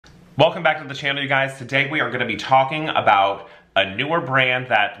Welcome back to the channel, you guys. Today we are going to be talking about a newer brand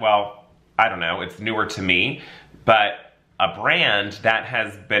that, well, I don't know, it's newer to me, but a brand that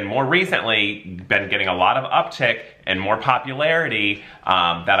has been more recently been getting a lot of uptick and more popularity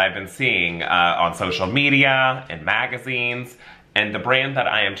that I've been seeing on social media and magazines. And the brand that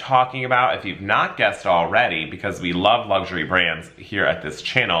I am talking about, if you've not guessed already, because we love luxury brands here at this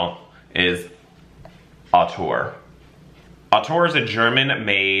channel, is AUTEUR. AUTEUR is a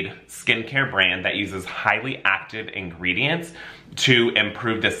German-made skincare brand that uses highly active ingredients to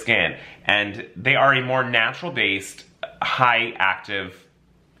improve the skin. And they are a more natural-based, high-active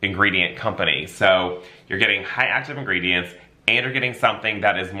ingredient company. So you're getting high-active ingredients and you're getting something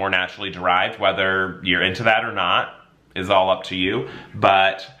that is more naturally derived. Whether you're into that or not is all up to you.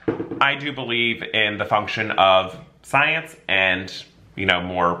 But I do believe in the function of science and, you know,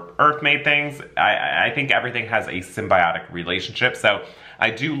 more earth-made things. I think everything has a symbiotic relationship. So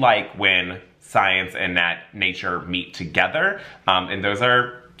I do like when science and nature meet together. And those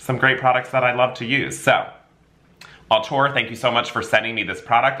are some great products that I love to use. So AUTEUR, thank you so much for sending me this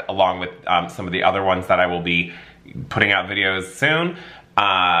product, along with some of the other ones that I will be putting out videos soon.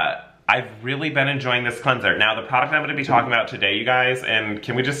 I've really been enjoying this cleanser. Now, the product I'm going to be talking about today, you guys, and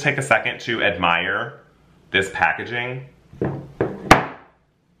can we just take a second to admire this packaging?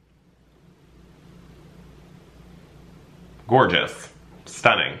 Gorgeous.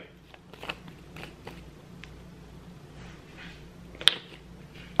 Stunning.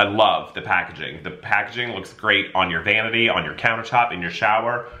 I love the packaging. The packaging looks great on your vanity, on your countertop, in your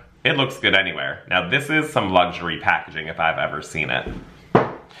shower. It looks good anywhere. Now, this is some luxury packaging if I've ever seen it.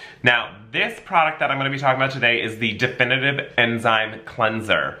 Now, this product that I'm going to be talking about today is the Definitive Enzyme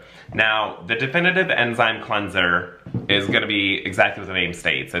Cleanser. Now, the Definitive Enzyme Cleanser is going to be exactly what the name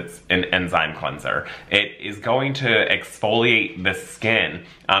states. It's an enzyme cleanser. It is going to exfoliate the skin.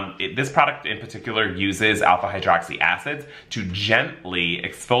 This product in particular uses alpha hydroxy acids to gently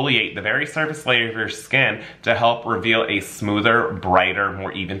exfoliate the very surface layer of your skin to help reveal a smoother, brighter,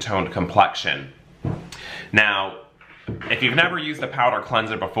 more even-toned complexion. Now, if you've never used a powder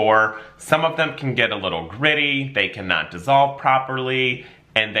cleanser before, some of them can get a little gritty, they cannot dissolve properly,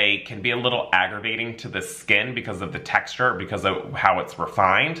 and they can be a little aggravating to the skin because of the texture, because of how it's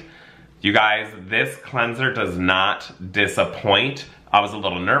refined. You guys, this cleanser does not disappoint. I was a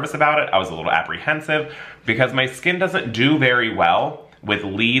little nervous about it, I was a little apprehensive, because my skin doesn't do very well with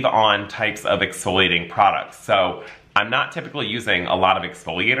leave-on types of exfoliating products. So I'm not typically using a lot of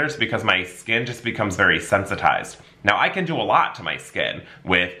exfoliators because my skin just becomes very sensitized. Now, I can do a lot to my skin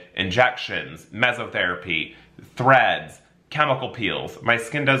with injections, mesotherapy, threads, chemical peels. My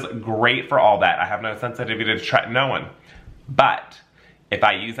skin does great for all that. I have no sensitivity to tretinoin. But if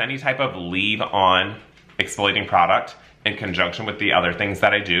I use any type of leave-on exfoliating product in conjunction with the other things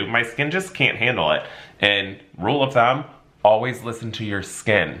that I do, my skin just can't handle it. And rule of thumb, always listen to your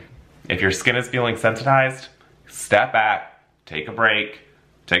skin. If your skin is feeling sensitized, step back, take a break,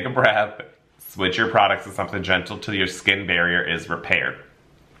 take a breath, switch your products to something gentle till your skin barrier is repaired.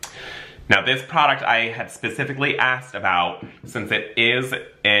 Now, this product I had specifically asked about, since it is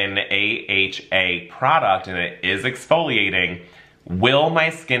an AHA product and it is exfoliating, will my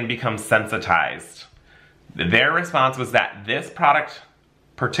skin become sensitized? Their response was that this product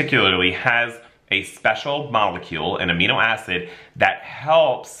particularly has a special molecule, an amino acid, that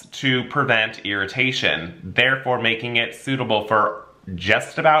helps to prevent irritation, therefore making it suitable for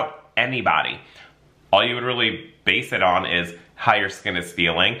just about anybody. All you would really base it on is how your skin is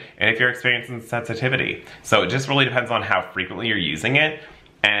feeling and if you're experiencing sensitivity. So it just really depends on how frequently you're using it.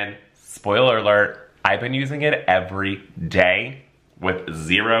 And spoiler alert, I've been using it every day with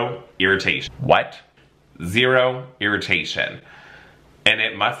zero irritation. What? Zero irritation. And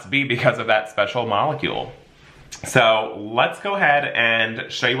it must be because of that special molecule. So let's go ahead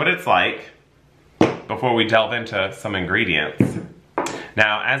and show you what it's like before we delve into some ingredients.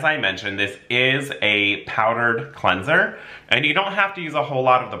 Now, as I mentioned, this is a powdered cleanser, and you don't have to use a whole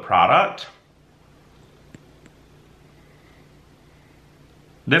lot of the product.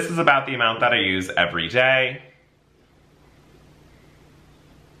 This is about the amount that I use every day.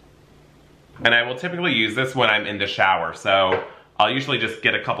 And I will typically use this when I'm in the shower, so I'll usually just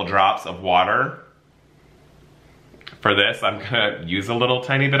get a couple drops of water. For this, I'm gonna use a little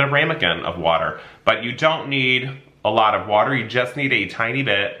tiny bit of ramekin of water, but you don't need a lot of water, you just need a tiny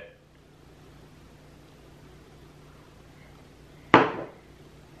bit.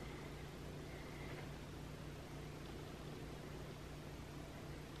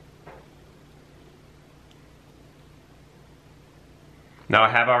 Now, I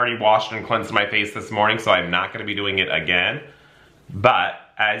have already washed and cleansed my face this morning, so I'm not going to be doing it again. But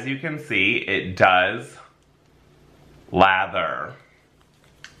as you can see, it does lather.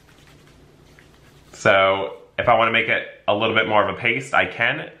 So if I want to make it a little bit more of a paste, I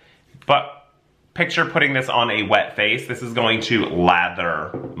can, but picture putting this on a wet face. This is going to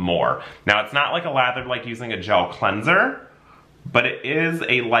lather more. Now, it's not like a lather like using a gel cleanser, but it is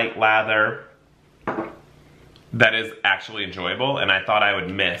a light lather that is actually enjoyable, and I thought I would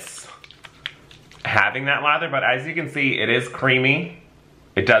miss having that lather, but as you can see, it is creamy.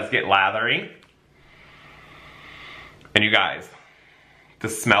 It does get lathery. And you guys, the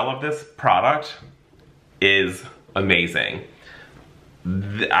smell of this product is amazing.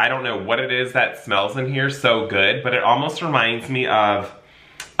 I don't know what it is that smells in here so good, but it almost reminds me of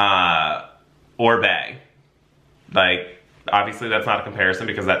Orbe. Like, obviously that's not a comparison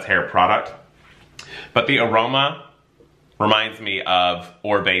because that's hair product, but the aroma reminds me of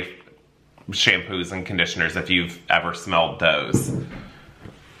Orbe shampoos and conditioners if you've ever smelled those.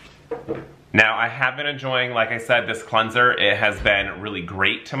 Now, I have been enjoying, like I said, this cleanser. It has been really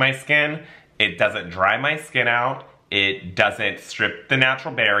great to my skin. It doesn't dry my skin out. It doesn't strip the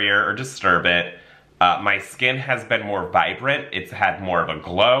natural barrier or disturb it. My skin has been more vibrant. It's had more of a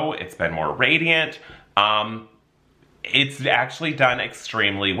glow. It's been more radiant. It's actually done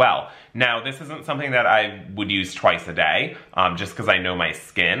extremely well. Now, this isn't something that I would use twice a day, just because I know my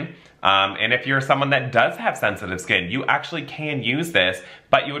skin. And if you're someone that does have sensitive skin, you actually can use this,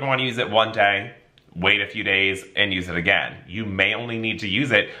 but you would want to use it one day, wait a few days, and use it again. You may only need to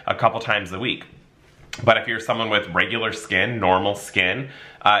use it a couple times a week. But if you're someone with regular skin, normal skin,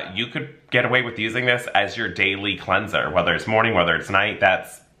 you could get away with using this as your daily cleanser. Whether it's morning, whether it's night,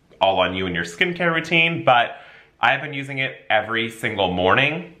 that's all on you and your skincare routine. But I've been using it every single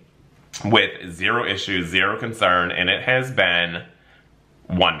morning with zero issues, zero concern, and it has been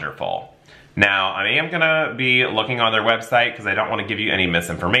wonderful. Now, I am gonna be looking on their website because I don't want to give you any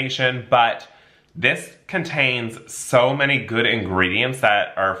misinformation, but this contains so many good ingredients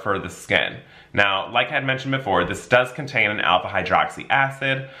that are for the skin. Now, like I had mentioned before, this does contain an alpha hydroxy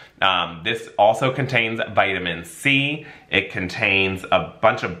acid. This also contains vitamin C. It contains a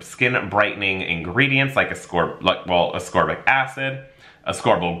bunch of skin brightening ingredients like ascorbic acid,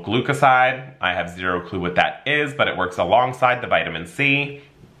 ascorbyl glucoside. I have zero clue what that is, but it works alongside the vitamin C,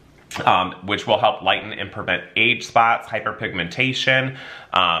 which will help lighten and prevent age spots, hyperpigmentation.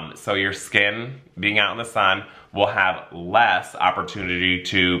 So your skin, being out in the sun, will have less opportunity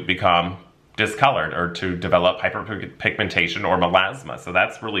to become discolored or to develop hyperpigmentation or melasma. So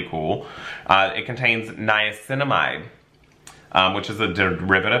that's really cool. It contains niacinamide, which is a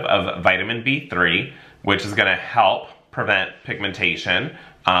derivative of vitamin B3, which is going to help prevent pigmentation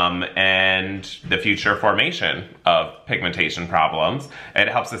and the future formation of pigmentation problems. It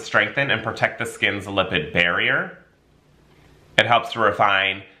helps to strengthen and protect the skin's lipid barrier. It helps to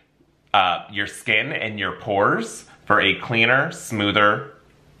refine your skin and your pores for a cleaner, smoother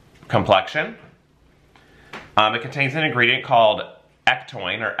complexion. It contains an ingredient called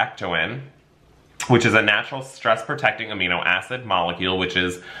ectoin, which is a natural stress-protecting amino acid molecule, which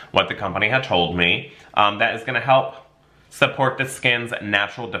is what the company had told me, that is going to help support the skin's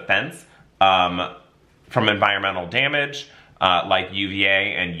natural defense from environmental damage like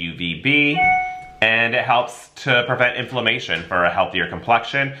UVA and UVB, and it helps to prevent inflammation for a healthier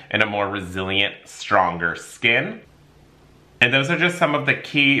complexion and a more resilient, stronger skin. And those are just some of the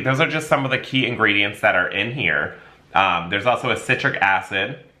key ingredients that are in here. There's also a citric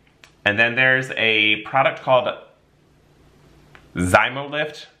acid, and then there's a product called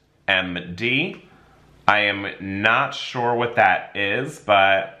Zymolift MD. I am not sure what that is,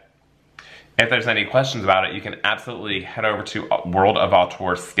 but if there's any questions about it, you can absolutely head over to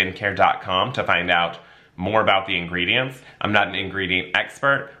worldofauteurskincare.com to find out more about the ingredients. I'm not an ingredient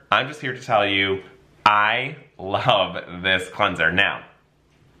expert. I'm just here to tell you I love this cleanser. Now,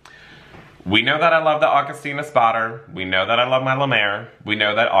 we know that I love the Augustina Spotter. We know that I love my La Mer. We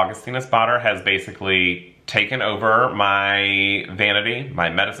know that Augustina Spotter has basically taken over my vanity, my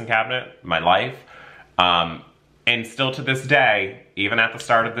medicine cabinet, my life. And still to this day, even at the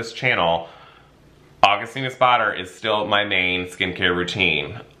start of this channel, Augustina Spotter is still my main skincare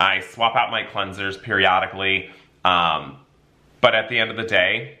routine. I swap out my cleansers periodically, but at the end of the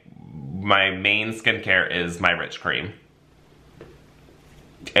day, my main skincare is my Rich Cream.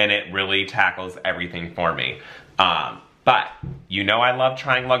 And it really tackles everything for me. But you know I love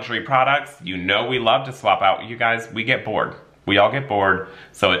trying luxury products. You know we love to swap out. You guys, we get bored. We all get bored.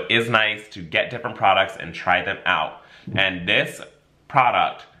 So it is nice to get different products and try them out. And this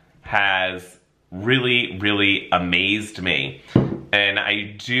product has really, really amazed me. And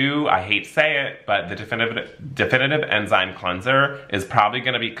I hate to say it, but the definitive enzyme cleanser is probably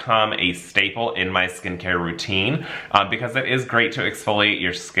going to become a staple in my skincare routine because it is great to exfoliate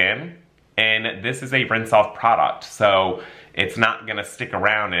your skin. And this is a rinse off product, so it's not going to stick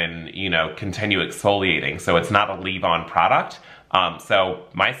around and, you know, continue exfoliating. So it's not a leave-on product. So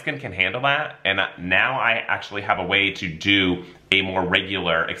my skin can handle that, and now I actually have a way to do a more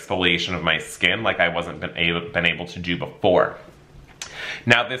regular exfoliation of my skin like I wasn't been able to do before.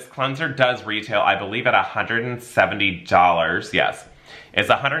 Now this cleanser does retail, I believe, at $170. Yes, it's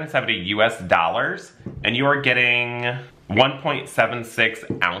 $170 US, and you are getting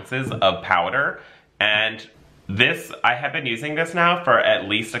 1.76 ounces of powder. And this, I have been using this now for at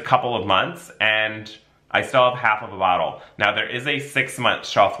least a couple of months, and I still have half of a bottle. Now there is a 6-month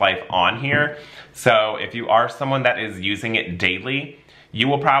shelf life on here, so if you are someone that is using it daily, you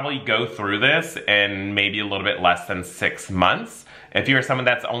will probably go through this in maybe a little bit less than 6 months. If you're someone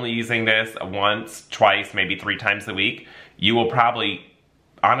that's only using this once, twice, maybe 3 times a week, you will probably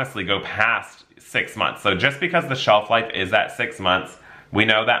honestly go past 6 months. So just because the shelf life is at 6 months, we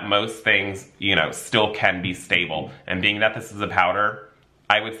know that most things, you know, still can be stable. And being that this is a powder,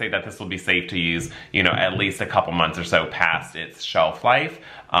 I would say that this will be safe to use, you know, at least a couple months or so past its shelf life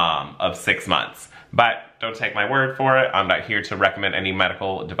of 6 months. But don't take my word for it. I'm not here to recommend any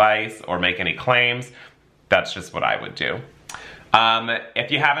medical device or make any claims. That's just what I would do.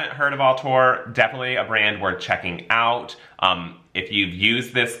 If you haven't heard of AUTEUR, definitely a brand worth checking out. If you've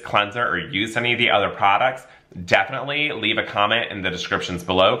used this cleanser or used any of the other products, definitely leave a comment in the descriptions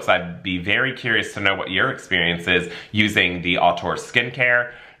below, because I'd be very curious to know what your experience is using the AUTEUR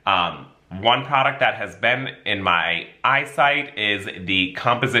skincare. One product that has been in my eyesight is the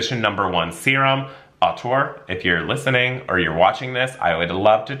Composition #1 Serum. AUTEUR, if you're listening or you're watching this, I would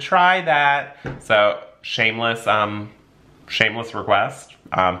love to try that. So shameless request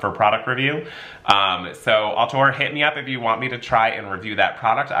for product review. So AUTEUR, hit me up if you want me to try and review that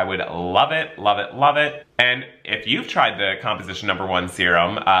product. I would love it, love it, love it. And if you've tried the Composition #1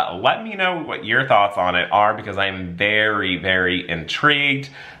 Serum, let me know what your thoughts on it are, because I'm very, very intrigued.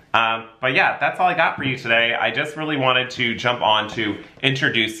 But yeah, that's all I got for you today. I just really wanted to jump on to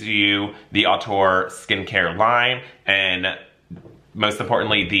introduce to you the AUTEUR skincare line, and most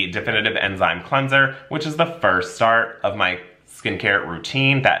importantly, the Definitive Enzyme Cleanser, which is the first start of my skincare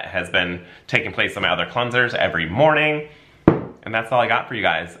routine that has been taking place on my other cleansers every morning. And that's all I got for you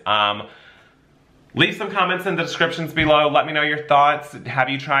guys. Leave some comments in the descriptions below. Let me know your thoughts. Have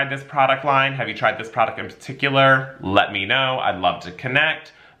you tried this product line? Have you tried this product in particular? Let me know. I'd love to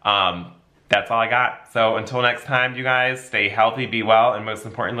connect. That's all I got. So until next time, you guys, stay healthy, be well, and most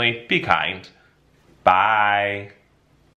importantly, be kind. Bye.